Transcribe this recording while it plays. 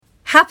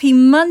Happy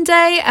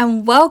Monday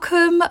and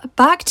welcome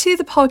back to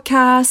the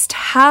podcast.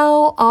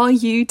 How are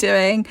you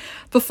doing?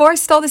 Before I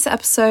start this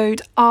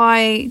episode,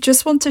 I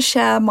just want to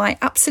share my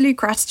absolute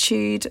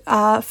gratitude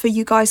for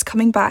you guys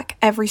coming back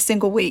every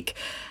single week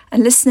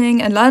and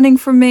listening and learning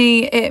from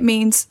me. It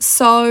means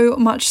so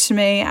much to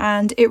me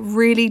and it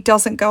really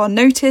doesn't go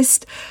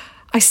unnoticed.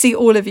 I see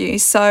all of you.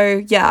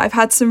 So yeah, I've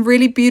had some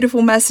really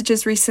beautiful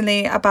messages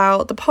recently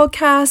about the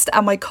podcast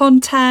and my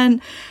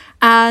content.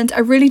 And I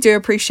really do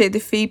appreciate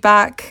the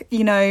feedback.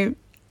 You know,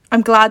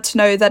 I'm glad to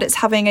know that it's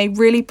having a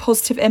really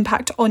positive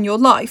impact on your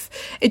life.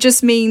 It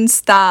just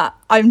means that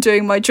I'm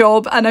doing my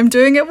job and I'm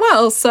doing it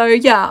well. So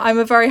yeah, I'm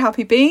a very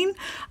happy bean.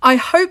 I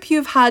hope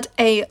you've had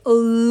a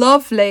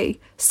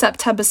lovely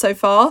September so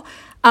far.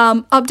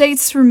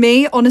 Updates from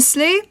me,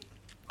 honestly,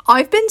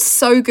 I've been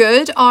so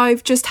good.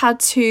 I've just had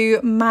to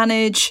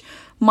manage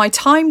my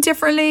time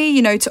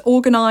differently, to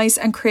organise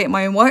and create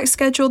my own work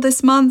schedule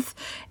this month.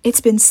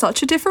 It's been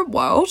such a different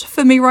world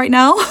for me right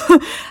now.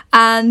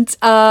 And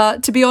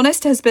to be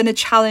honest, it has been a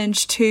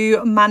challenge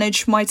to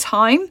manage my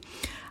time.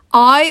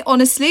 I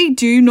honestly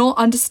do not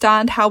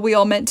understand how we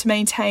are meant to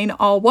maintain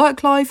our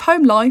work life,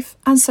 home life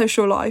and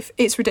social life.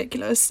 It's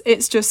ridiculous.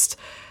 It's just,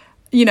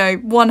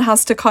 one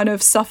has to kind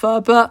of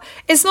suffer, but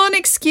it's not an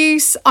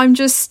excuse. I'm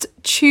just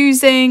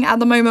choosing at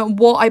the moment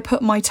what I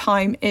put my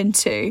time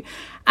into.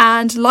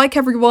 And like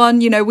everyone,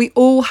 we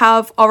all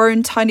have our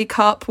own tiny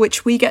cup,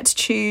 which we get to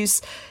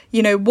choose,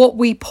 what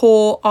we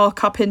pour our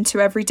cup into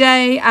every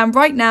day. And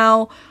right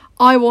now,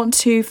 I want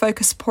to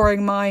focus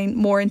pouring mine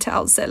more into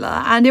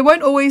Outzilla. And it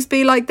won't always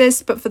be like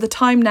this, but for the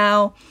time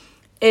now,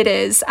 it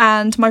is.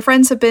 And my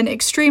friends have been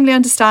extremely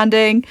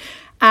understanding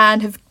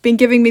and have been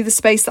giving me the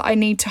space that I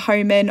need to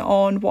home in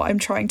on what I'm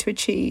trying to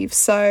achieve.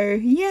 So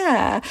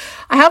yeah,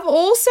 I have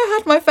also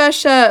had my fair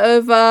share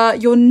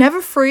of you're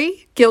never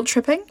free guilt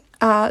tripping.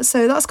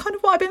 So that's kind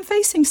of what I've been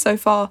facing so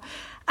far.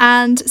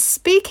 And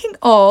speaking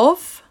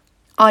of,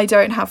 I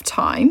don't have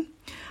time,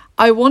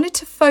 I wanted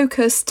to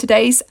focus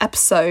today's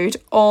episode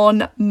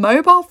on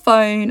mobile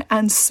phone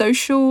and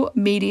social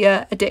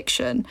media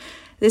addiction.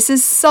 This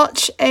is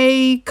such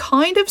a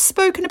kind of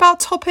spoken about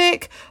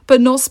topic,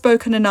 but not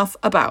spoken enough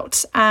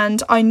about.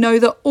 And I know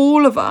that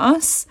all of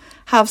us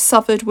have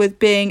suffered with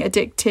being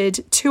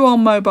addicted to our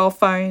mobile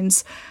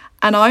phones.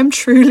 And I'm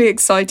truly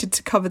excited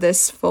to cover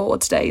this for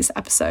today's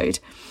episode.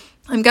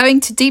 I'm going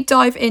to deep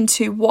dive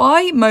into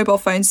why mobile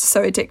phones are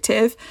so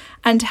addictive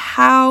and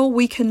how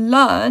we can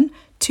learn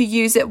to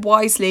use it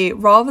wisely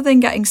rather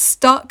than getting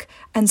stuck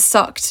and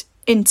sucked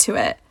into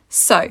it.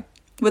 So,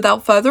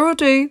 without further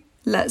ado,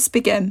 let's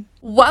begin.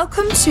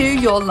 Welcome to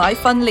Your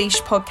Life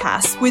Unleashed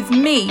podcast with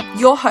me,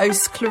 your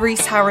host,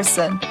 Clarice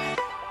Harrison.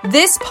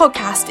 This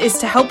podcast is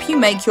to help you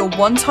make your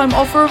one-time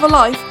offer of a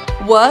life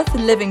worth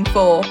living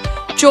for.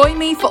 Join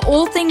me for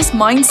all things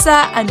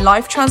mindset and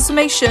life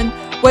transformation,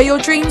 where your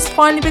dreams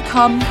finally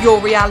become your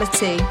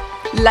reality.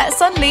 Let's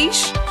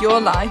unleash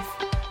your life.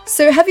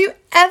 So have you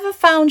ever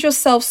found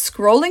yourself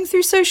scrolling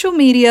through social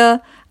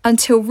media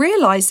until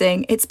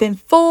realising it's been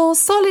 4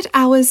 solid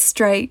hours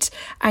straight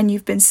and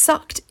you've been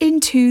sucked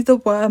into the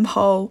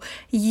wormhole?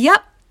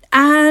 Yep.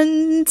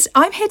 And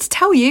I'm here to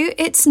tell you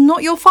it's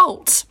not your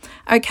fault,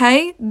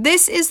 okay?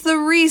 This is the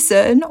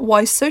reason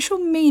why social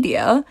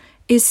media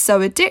is so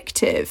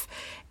addictive.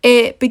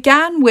 It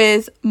began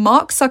with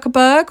Mark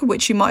Zuckerberg,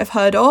 which you might have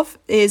heard of,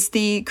 is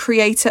the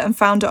creator and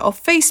founder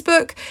of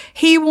Facebook.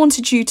 He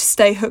wanted you to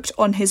stay hooked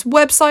on his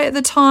website at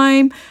the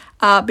time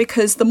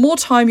because the more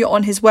time you're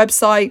on his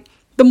website,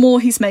 the more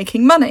he's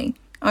making money.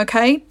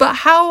 Okay, but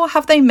how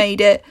have they made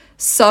it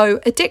so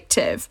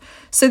addictive?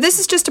 So this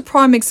is just a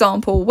prime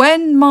example.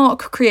 When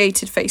Mark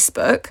created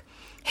Facebook,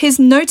 his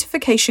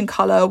notification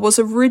color was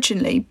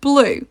originally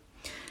blue.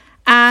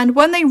 And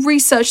when they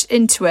researched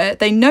into it,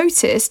 they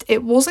noticed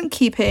it wasn't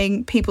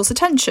keeping people's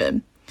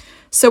attention.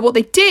 So what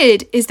they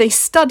did is they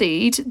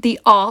studied the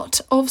art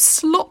of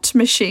slot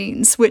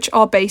machines, which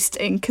are based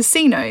in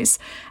casinos,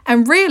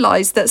 and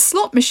realised that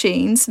slot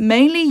machines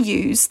mainly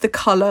use the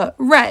colour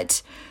red.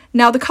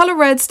 Now, the colour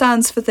red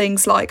stands for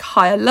things like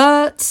high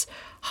alert,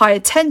 high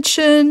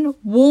attention,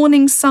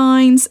 warning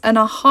signs, and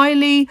are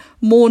highly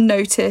more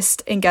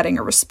noticed in getting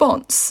a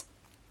response.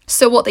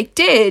 So what they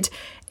did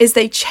is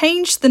they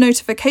changed the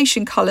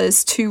notification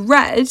colours to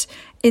red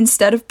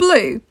instead of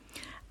blue.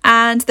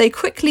 And they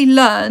quickly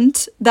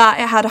learned that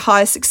it had a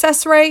higher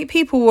success rate.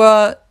 People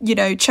were,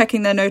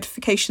 checking their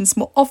notifications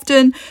more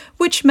often,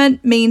 which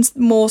means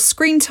more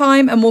screen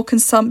time and more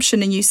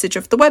consumption and usage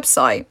of the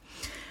website.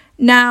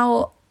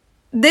 Now,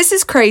 this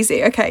is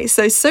crazy. Okay,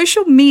 so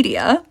social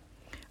media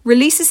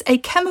releases a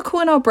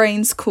chemical in our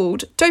brains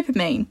called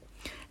dopamine.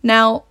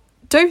 Now,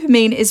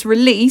 dopamine is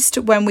released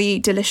when we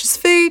eat delicious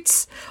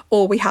foods,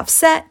 or we have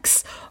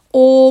sex,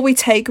 or we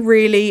take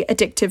really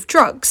addictive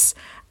drugs.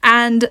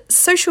 And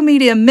social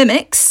media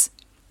mimics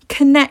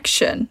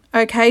connection,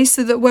 okay?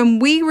 So that when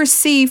we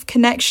receive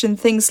connection,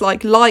 things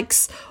like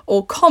likes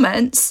or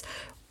comments,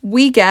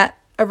 we get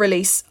a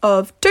release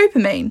of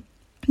dopamine.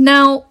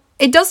 Now,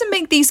 It doesn't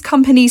make these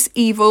companies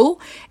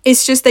evil.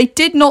 It's just they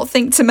did not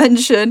think to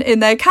mention in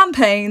their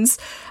campaigns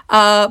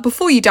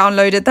before you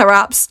downloaded their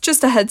apps,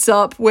 just a heads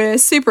up, we're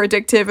super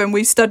addictive and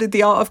we've studied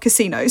the art of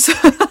casinos.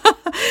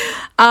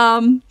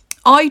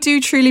 I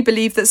do truly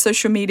believe that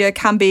social media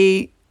can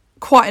be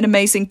quite an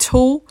amazing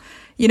tool.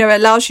 You know,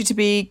 it allows you to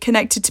be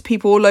connected to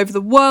people all over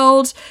the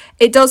world.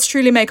 It does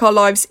truly make our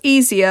lives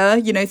easier.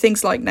 You know,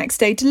 things like next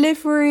day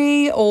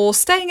delivery or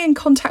staying in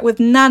contact with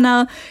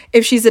Nana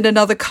if she's in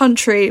another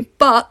country.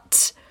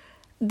 But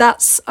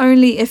that's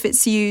only if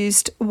it's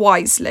used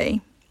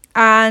wisely.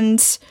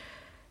 And,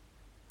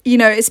 you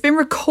know, it's been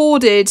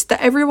recorded that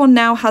everyone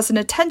now has an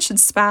attention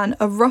span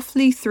of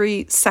roughly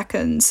 3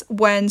 seconds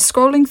when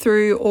scrolling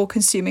through or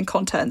consuming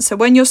content. So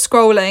when you're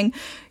scrolling,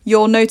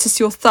 you'll notice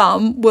your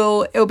thumb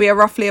it'll be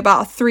roughly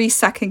about a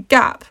 3-second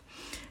gap.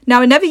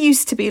 Now, it never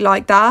used to be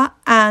like that.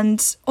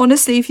 And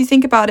honestly, if you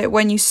think about it,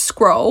 when you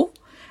scroll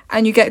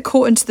and you get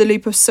caught into the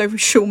loop of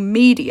social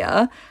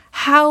media,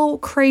 how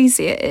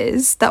crazy it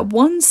is that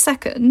 1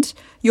 second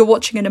you're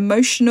watching an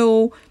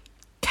emotional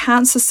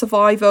cancer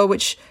survivor,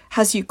 which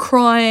has you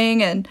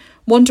crying and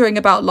wondering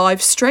about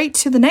life, straight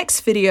to the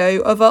next video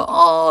of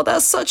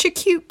that's such a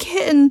cute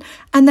kitten,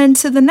 and then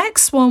to the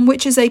next one,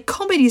 which is a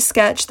comedy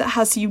sketch that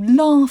has you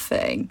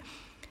laughing.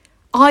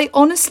 I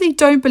honestly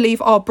don't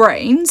believe our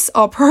brains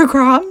are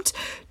programmed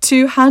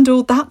to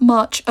handle that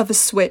much of a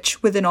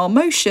switch within our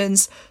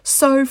emotions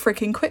so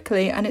freaking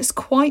quickly, and it's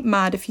quite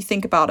mad if you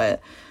think about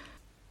it.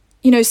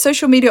 You know,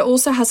 social media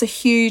also has a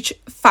huge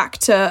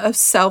factor of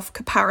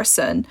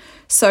self-comparison.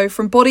 So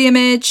from body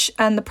image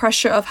and the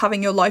pressure of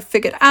having your life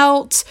figured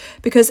out,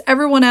 because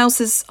everyone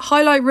else's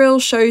highlight reel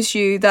shows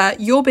you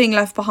that you're being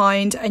left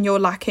behind and you're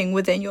lacking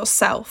within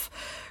yourself.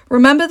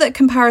 Remember that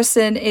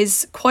comparison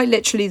is quite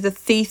literally the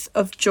thief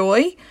of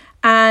joy,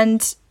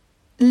 and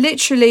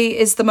literally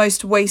is the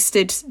most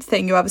wasted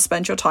thing you ever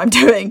spend your time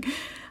doing.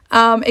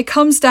 It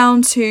comes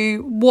down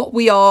to what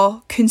we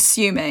are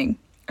consuming.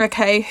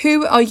 Okay,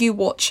 who are you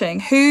watching?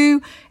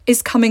 Who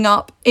is coming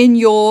up in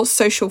your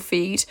social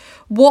feed?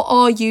 What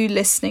are you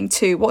listening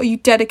to? What are you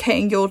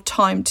dedicating your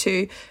time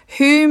to?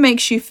 Who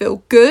makes you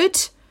feel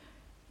good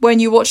when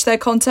you watch their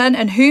content,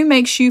 and who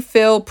makes you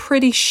feel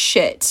pretty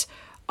shit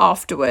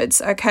afterwards?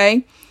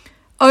 Okay,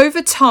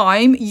 over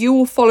time, you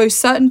will follow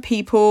certain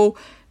people.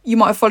 You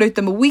might have followed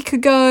them a week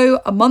ago,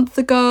 a month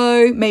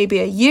ago, maybe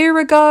a year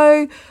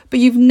ago, but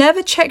you've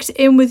never checked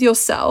in with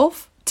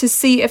yourself to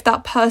see if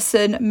that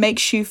person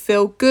makes you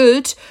feel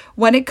good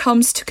when it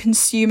comes to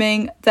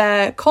consuming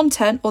their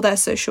content or their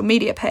social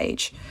media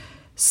page.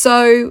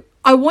 So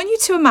I want you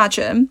to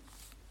imagine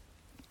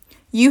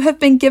you have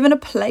been given a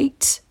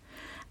plate,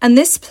 and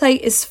this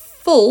plate is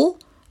full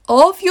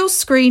of your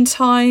screen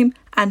time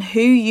and who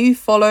you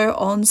follow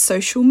on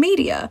social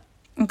media.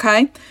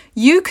 Okay,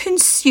 you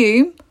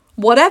consume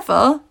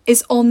whatever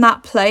is on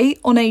that plate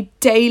on a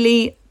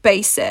daily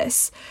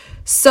basis.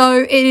 So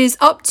it is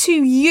up to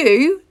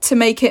you to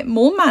make it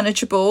more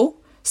manageable,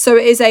 so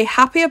it is a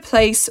happier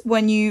place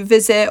when you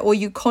visit or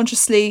you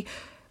consciously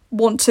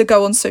want to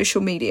go on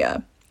social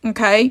media.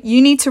 Okay,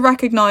 you need to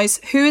recognize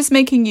who is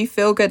making you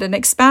feel good and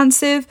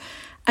expansive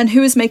and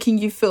who is making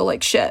you feel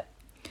like shit.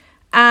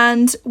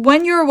 And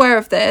when you're aware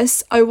of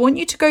this, I want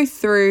you to go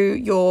through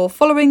your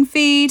following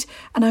feed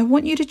and I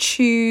want you to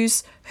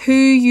choose who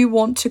you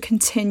want to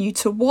continue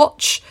to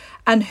watch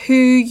and who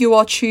you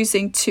are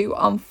choosing to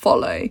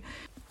unfollow.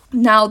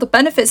 Now, the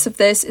benefits of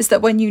this is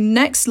that when you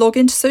next log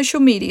into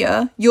social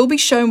media, you'll be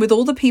shown with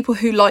all the people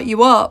who light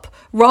you up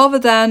rather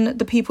than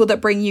the people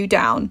that bring you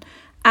down.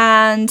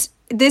 And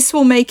this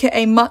will make it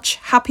a much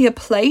happier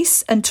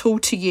place and tool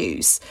to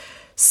use.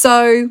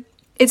 So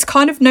it's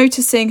kind of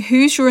noticing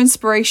who's your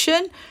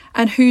inspiration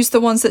and who's the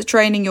ones that's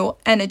draining your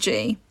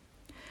energy.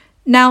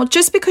 Now,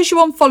 just because you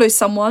unfollow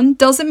someone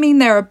doesn't mean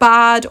they're a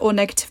bad or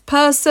negative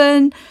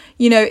person.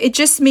 You know, it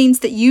just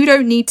means that you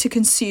don't need to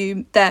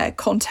consume their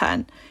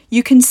content.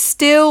 You can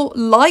still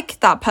like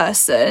that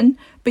person,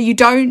 but you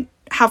don't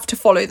have to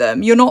follow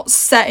them. You're not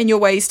set in your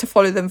ways to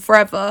follow them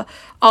forever.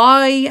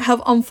 I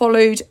have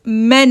unfollowed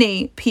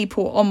many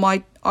people on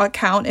my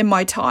account in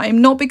my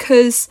time, not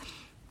because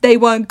they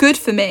weren't good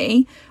for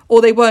me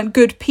or they weren't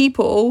good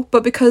people,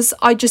 but because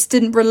I just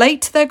didn't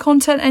relate to their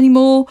content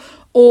anymore,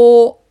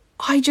 or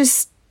I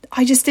just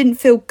didn't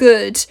feel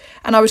good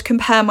and I would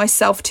compare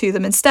myself to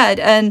them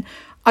instead. And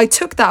I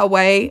took that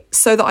away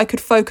so that I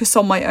could focus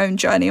on my own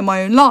journey and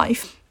my own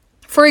life.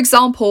 For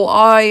example,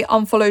 I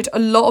unfollowed a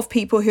lot of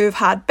people who have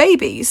had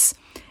babies.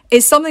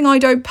 It's something I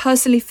don't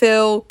personally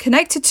feel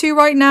connected to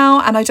right now,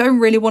 and I don't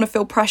really want to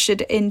feel pressured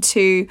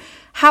into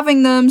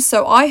having them.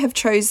 So I have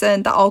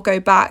chosen that I'll go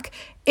back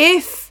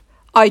if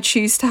I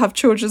choose to have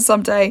children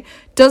someday.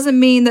 Doesn't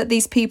mean that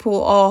these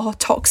people are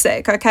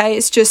toxic, okay?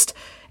 It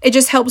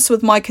just helps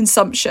with my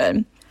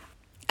consumption.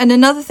 And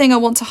another thing I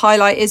want to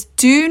highlight is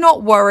do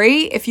not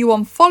worry if you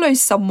unfollow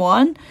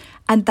someone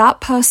and that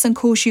person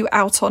calls you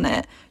out on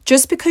it.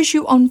 Just because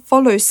you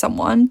unfollow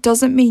someone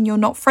doesn't mean you're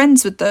not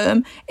friends with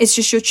them. It's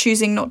just you're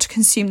choosing not to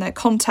consume their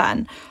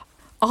content.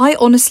 I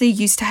honestly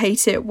used to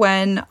hate it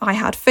when I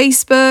had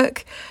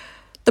Facebook.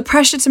 The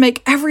pressure to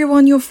make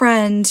everyone your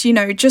friend, you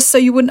know, just so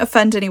you wouldn't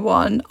offend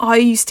anyone. I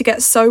used to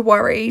get so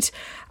worried.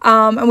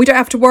 And we don't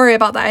have to worry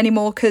about that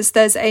anymore because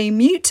there's a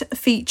mute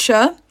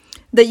feature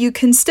that you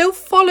can still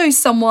follow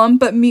someone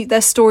but mute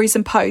their stories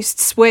and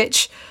posts,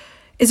 which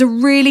is a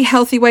really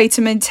healthy way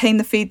to maintain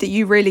the feed that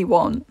you really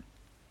want.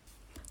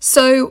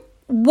 So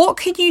what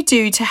can you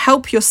do to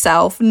help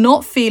yourself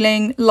not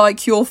feeling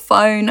like your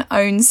phone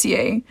owns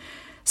you?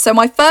 So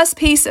my first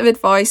piece of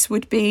advice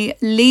would be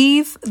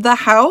leave the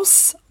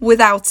house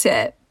without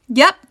it.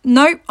 Yep,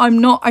 no, I'm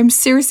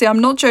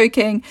not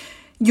joking.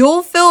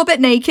 You'll feel a bit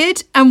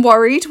naked and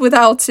worried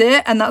without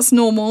it, and that's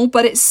normal,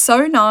 but it's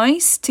so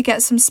nice to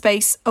get some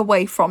space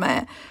away from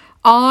it.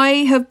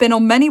 I have been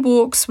on many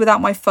walks without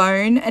my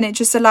phone, and it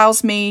just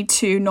allows me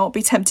to not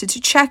be tempted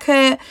to check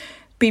it,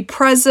 be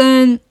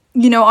present.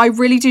 You know, I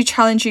really do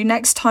challenge you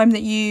next time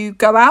that you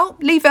go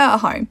out, leave it at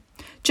home.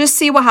 Just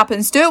see what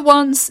happens. Do it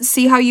once,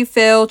 see how you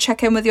feel,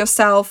 check in with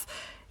yourself.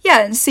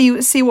 Yeah, and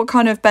see what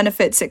kind of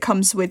benefits it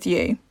comes with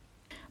you.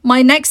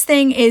 My next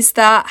thing is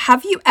that,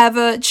 have you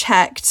ever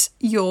checked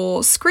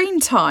your screen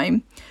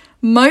time?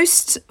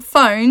 Most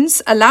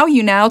phones allow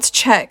you now to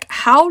check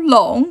how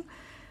long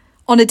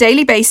on a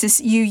daily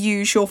basis you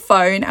use your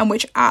phone and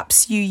which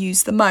apps you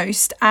use the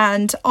most.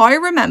 And I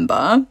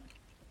remember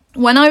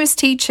when I was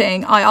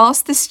teaching, I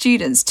asked the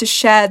students to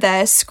share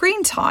their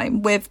screen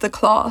time with the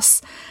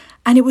class.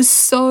 And it was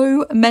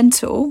so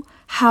mental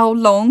how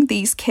long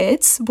these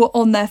kids were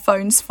on their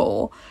phones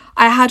for.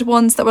 I had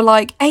ones that were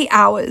like 8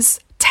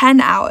 hours,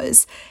 10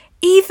 hours,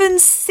 even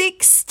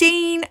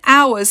 16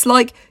 hours.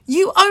 Like,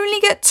 you only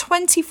get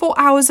 24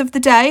 hours of the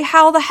day.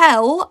 How the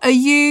hell are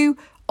you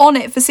on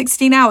it for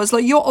 16 hours?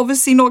 Like, you're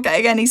obviously not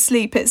getting any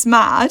sleep. It's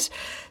mad.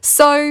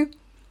 So,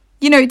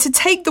 you know, to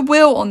take the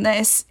wheel on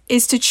this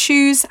is to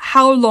choose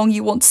how long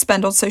you want to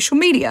spend on social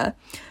media.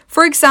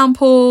 For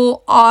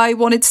example, I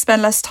wanted to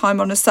spend less time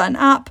on a certain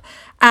app,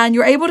 and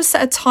you're able to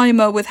set a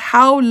timer with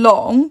how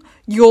long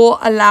you're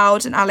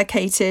allowed and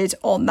allocated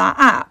on that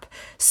app.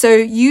 So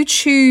you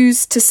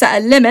choose to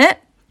set a limit,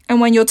 and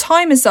when your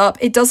time is up,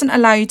 it doesn't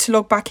allow you to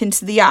log back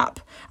into the app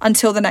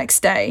until the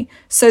next day.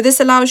 So this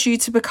allows you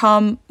to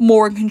become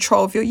more in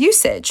control of your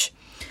usage.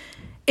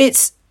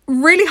 It's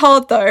really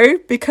hard though,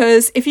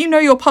 because if you know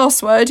your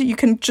password, you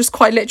can just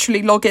quite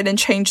literally log in and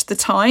change the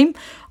time.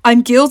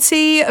 I'm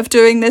guilty of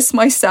doing this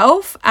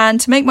myself,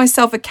 and to make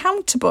myself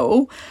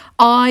accountable,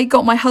 I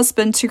got my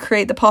husband to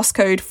create the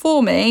passcode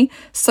for me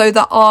so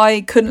that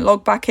I couldn't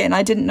log back in.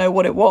 I didn't know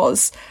what it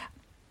was.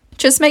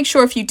 Just make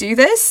sure if you do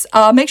this,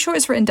 make sure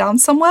it's written down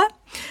somewhere.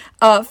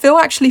 Phil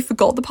actually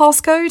forgot the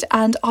passcode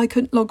and I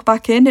couldn't log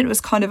back in. It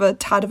was kind of a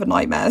tad of a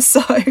nightmare.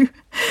 So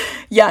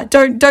yeah,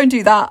 don't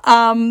do that.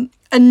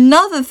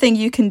 Another thing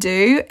you can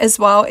do as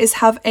well is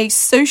have a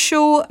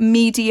social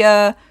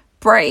media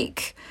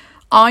break.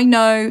 I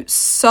know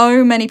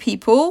so many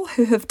people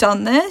who have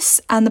done this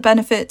and the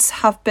benefits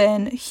have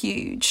been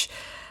huge.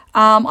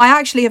 I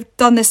actually have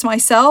done this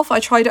myself. I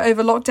tried it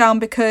over lockdown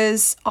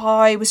because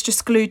I was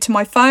just glued to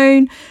my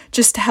phone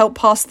just to help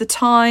pass the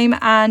time,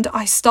 and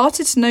I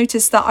started to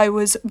notice that I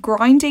was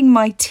grinding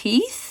my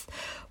teeth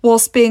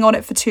whilst being on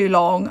it for too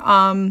long.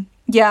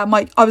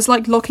 I was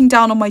like locking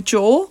down on my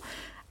jaw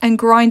and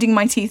grinding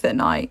my teeth at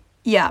night.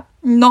 Yeah,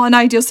 not an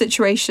ideal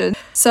situation.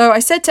 So I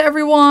said to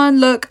everyone,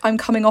 look, I'm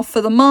coming off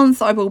for the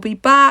month. I will be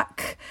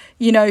back.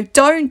 You know,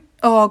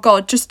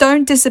 just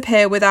don't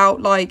disappear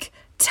without like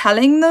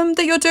telling them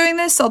that you're doing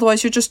this.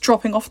 Otherwise, you're just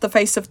dropping off the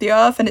face of the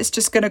earth and it's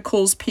just going to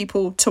cause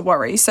people to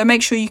worry. So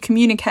make sure you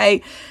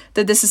communicate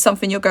that this is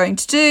something you're going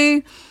to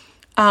do.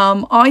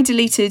 I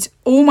deleted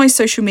all my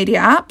social media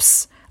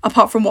apps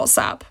apart from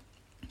WhatsApp,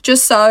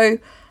 just so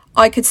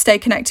I could stay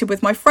connected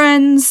with my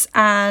friends.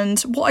 And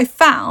what I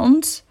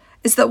found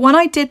is that when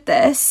I did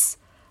this,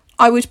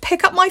 I would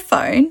pick up my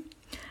phone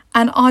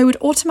and I would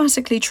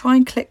automatically try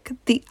and click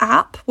the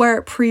app where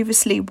it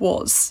previously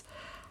was.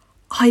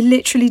 I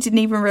literally didn't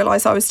even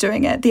realise I was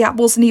doing it. The app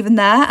wasn't even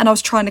there and I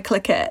was trying to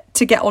click it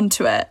to get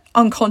onto it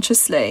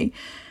unconsciously.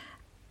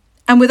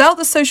 And without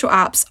the social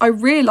apps, I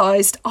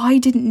realised I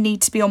didn't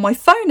need to be on my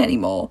phone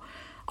anymore.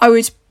 I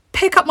would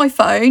pick up my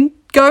phone,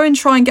 go and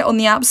try and get on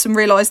the apps and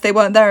realise they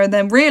weren't there, and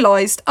then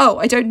realised, oh,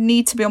 I don't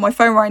need to be on my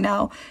phone right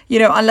now,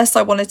 unless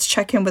I wanted to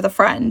check in with a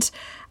friend.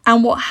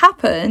 And what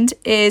happened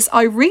is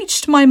I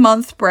reached my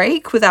month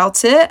break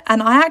without it,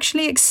 and I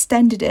actually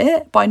extended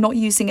it by not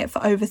using it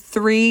for over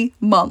 3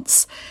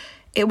 months.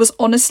 It was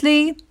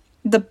honestly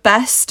the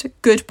best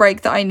good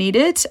break that I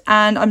needed,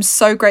 and I'm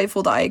so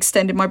grateful that I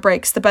extended my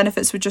breaks. The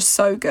benefits were just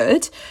so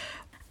good.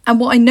 And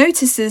what I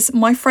noticed is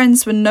my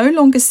friends were no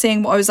longer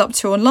seeing what I was up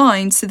to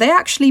online, so they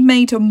actually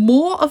made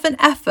more of an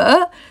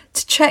effort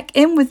to check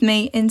in with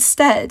me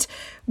instead,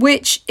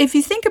 which, if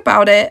you think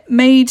about it,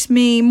 made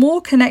me more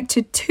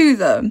connected to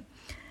them.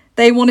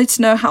 They wanted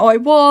to know how I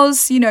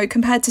was,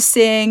 compared to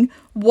seeing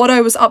what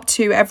I was up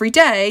to every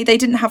day. They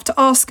didn't have to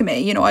ask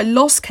me. I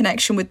lost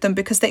connection with them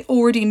because they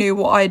already knew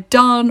what I had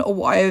done or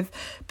what I've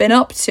been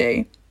up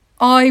to.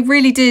 I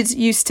really did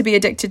used to be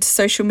addicted to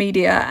social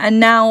media, and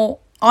now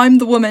I'm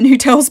the woman who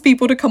tells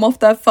people to come off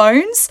their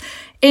phones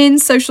in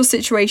social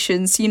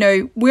situations. You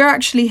know, we're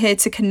actually here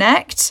to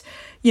connect.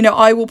 You know,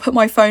 I will put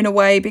my phone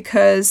away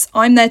because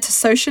I'm there to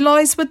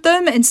socialise with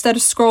them instead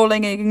of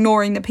scrolling and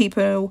ignoring the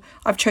people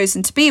I've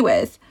chosen to be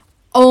with.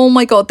 Oh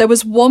my God, there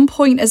was one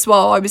point as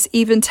well, I was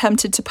even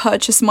tempted to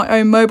purchase my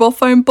own mobile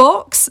phone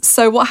box.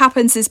 So what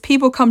happens is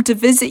people come to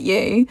visit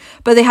you,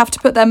 but they have to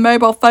put their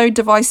mobile phone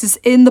devices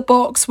in the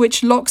box,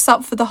 which locks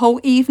up for the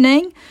whole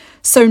evening.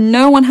 So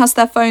no one has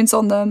their phones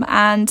on them.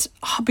 And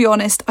I'll be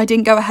honest, I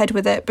didn't go ahead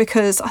with it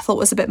because I thought it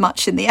was a bit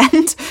much in the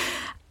end.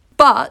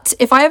 But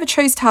if I ever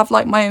chose to have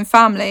like my own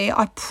family,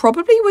 I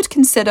probably would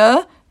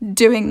consider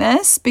doing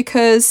this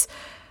because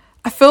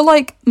I feel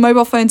like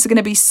mobile phones are going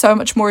to be so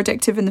much more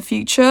addictive in the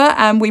future,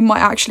 and we might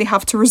actually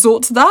have to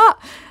resort to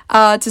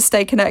that to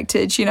stay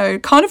connected, you know,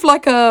 kind of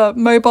like a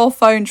mobile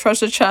phone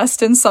treasure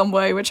chest in some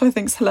way, which I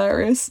think is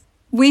hilarious.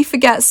 We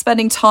forget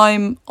spending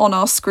time on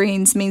our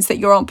screens means that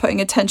you aren't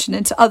putting attention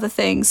into other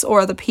things or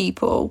other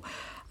people.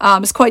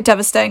 It's quite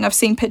devastating. I've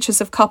seen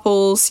pictures of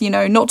couples, you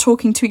know, not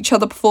talking to each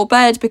other before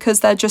bed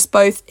because they're just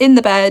both in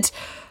the bed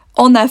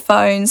on their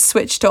phones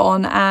switched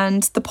on,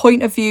 and the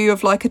point of view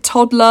of like a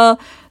toddler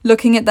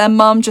looking at their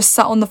mum just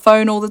sat on the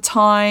phone all the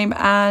time.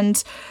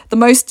 And the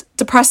most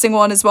depressing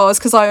one as well is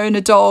because I own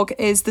a dog,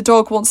 is the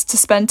dog wants to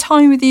spend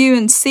time with you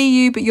and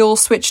see you, but you're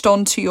switched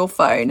on to your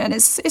phone, and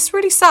it's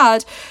really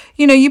sad.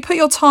 You know, you put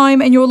your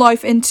time and your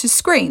life into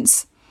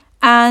screens,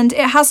 and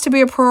it has to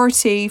be a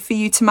priority for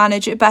you to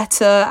manage it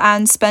better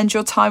and spend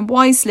your time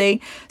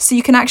wisely so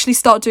you can actually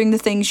start doing the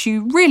things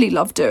you really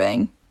love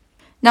doing.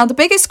 Now, the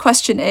biggest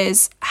question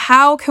is,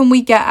 how can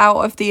we get out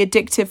of the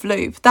addictive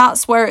loop?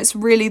 That's where it's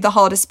really the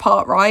hardest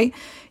part, right?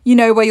 You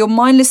know, where you'll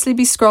mindlessly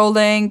be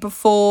scrolling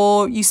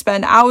before you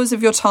spend hours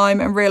of your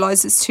time and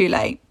realise it's too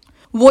late.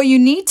 What you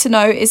need to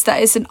know is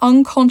that it's an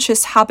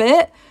unconscious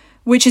habit,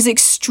 which is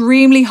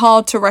extremely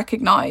hard to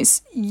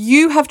recognise.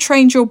 You have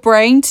trained your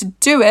brain to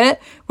do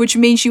it, which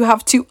means you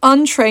have to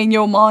untrain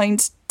your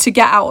mind to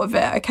get out of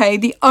it, okay?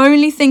 The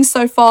only thing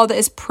so far that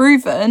is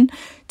proven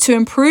to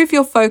improve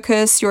your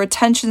focus, your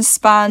attention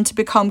span, to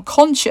become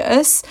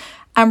conscious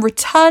and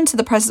return to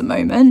the present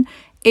moment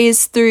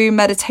is through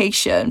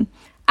meditation.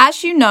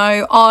 As you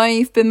know,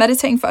 I've been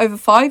meditating for over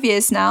 5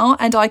 years now,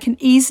 and I can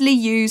easily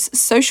use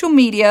social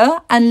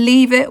media and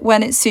leave it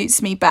when it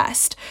suits me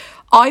best.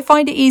 I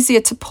find it easier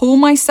to pull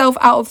myself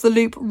out of the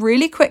loop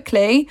really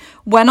quickly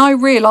when I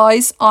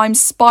realise I'm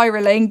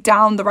spiralling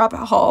down the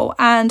rabbit hole.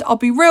 And I'll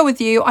be real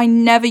with you, I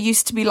never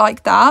used to be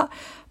like that,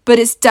 but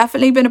it's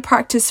definitely been a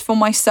practice for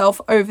myself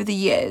over the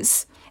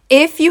years.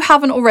 If you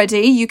haven't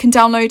already, you can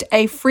download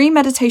a free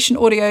meditation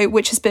audio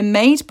which has been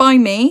made by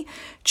me.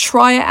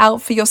 Try it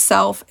out for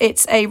yourself.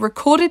 It's a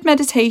recorded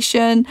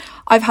meditation.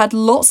 I've had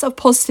lots of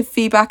positive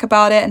feedback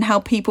about it and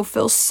how people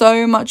feel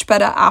so much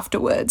better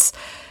afterwards.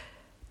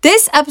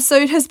 This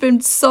episode has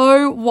been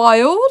so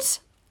wild.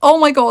 Oh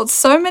my God,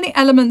 so many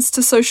elements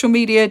to social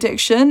media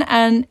addiction.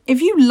 And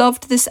if you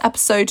loved this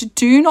episode,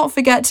 do not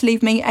forget to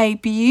leave me a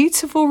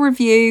beautiful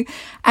review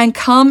and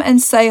come and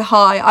say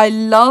hi. I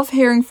love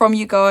hearing from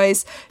you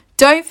guys.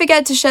 Don't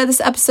forget to share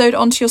this episode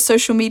onto your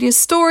social media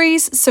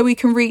stories so we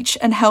can reach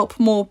and help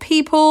more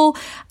people.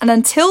 And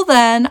until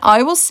then,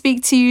 I will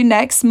speak to you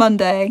next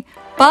Monday.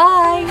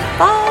 Bye.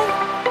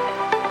 Bye.